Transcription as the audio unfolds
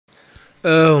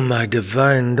Oh, my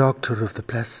divine doctor of the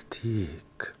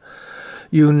plastique.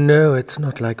 You know it's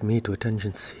not like me to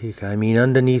attention seek. I mean,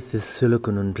 underneath this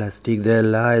silicon and plastique there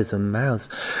lies a mouse,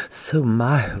 so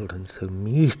mild and so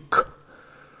meek.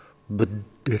 But,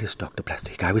 dearest Dr.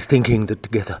 Plastic, I was thinking that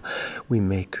together we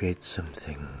may create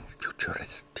something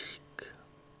futuristic.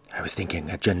 I was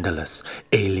thinking a genderless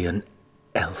alien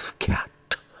elf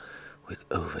cat with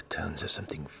overtones of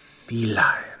something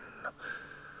feline,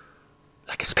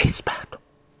 like a space bat.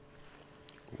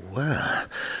 Well,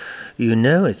 you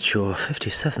know it's your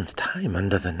 57th time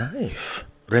under the knife.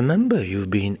 Remember, you've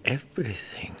been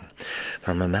everything,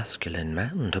 from a masculine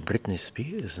man to Britney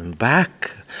Spears and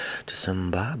back to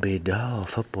some Barbie doll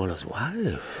footballer's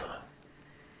wife.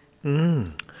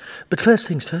 But first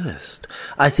things first,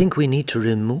 I think we need to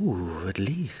remove at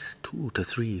least 2 to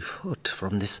 3 foot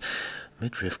from this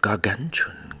midriff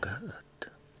gargantuan gut.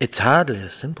 It's hardly a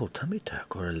simple tummy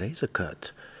tuck or a laser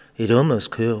cut. It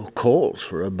almost calls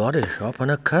for a body shop and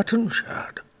a curtain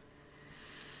shed.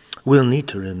 We'll need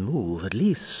to remove at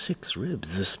least 6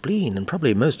 ribs, the spleen, and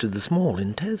probably most of the small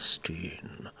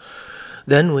intestine.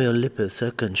 Then we'll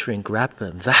lipossuck, shrink, wrap,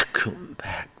 and vacuum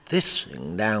pack this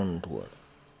thing down to an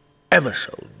ever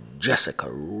so Jessica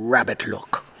Rabbit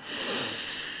look.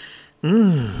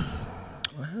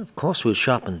 Well, of course, we'll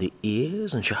sharpen the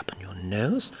ears and sharpen your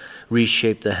nose,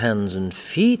 reshape the hands and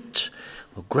feet.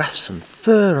 We'll graft some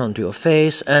fur onto your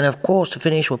face, and of course, to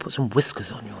finish, we'll put some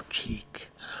whiskers on your cheek.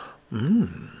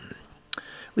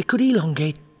 We could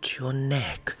elongate your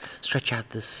neck, stretch out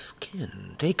the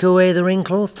skin, take away the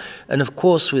wrinkles, and of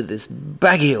course, with this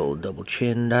baggy old double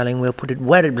chin, darling, we'll put it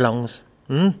where it belongs.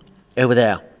 Over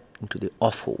there, into the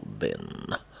offal bin.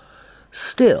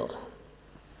 Still,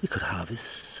 we could harvest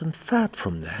some fat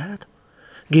from that.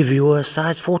 Give you a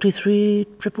size 43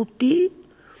 triple D.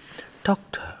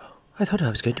 Doctor, I thought I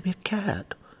was going to be a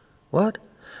cat. What?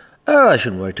 Oh, I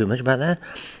shouldn't worry too much about that.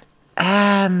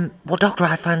 Well, Doctor,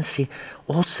 I fancy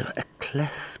also a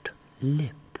cleft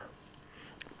lip.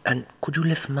 And could you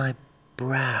lift my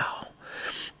brow?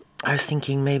 I was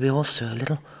thinking maybe also a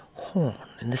little horn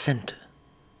in the center,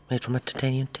 made from a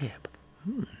titanium tip.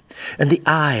 And the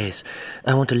eyes,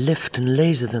 I want to lift and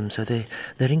laser them so they're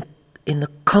in the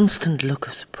constant look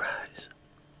of surprise.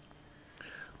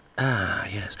 Ah,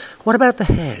 yes. What about the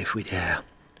hair, if we dare?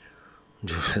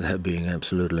 There being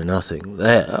absolutely nothing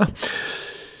there,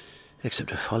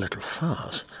 except a far little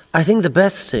farce. I think the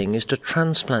best thing is to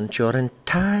transplant your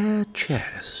entire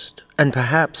chest, and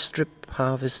perhaps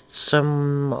harvest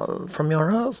some from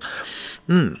your arse.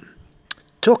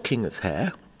 Talking of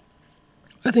hair,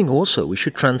 I think also we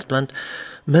should transplant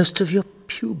most of your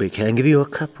pubic hair and give you a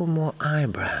couple more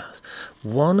eyebrows.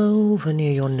 One over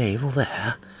near your navel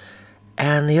there,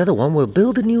 and the other one, we'll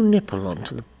build a new nipple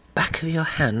onto the back of your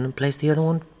hand and place the other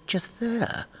one just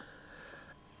there.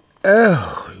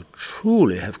 Oh, you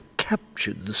truly have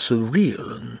captured the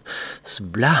surreal and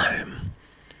sublime.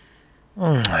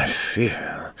 I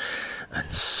feel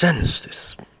and sense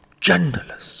this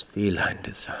genderless feline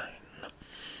design.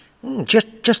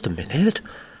 Just a minute.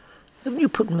 Haven't you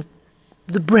put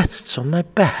the breasts on my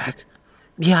back?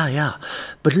 Yeah.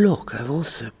 But look, I've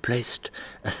also placed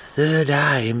a third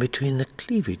eye in between the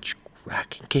cleavage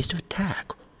crack in case of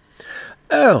attack.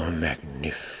 Oh,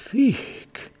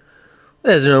 magnifique.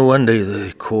 There's no wonder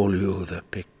they call you the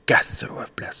Picasso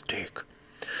of plastic.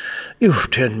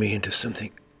 You've turned me into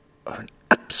something of an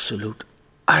absolute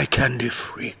eye-candy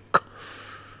freak.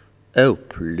 Oh,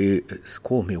 please,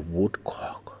 call me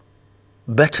Woodcock.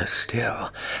 Better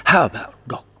still, how about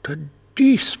Dr.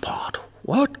 D-Spot?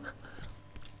 What?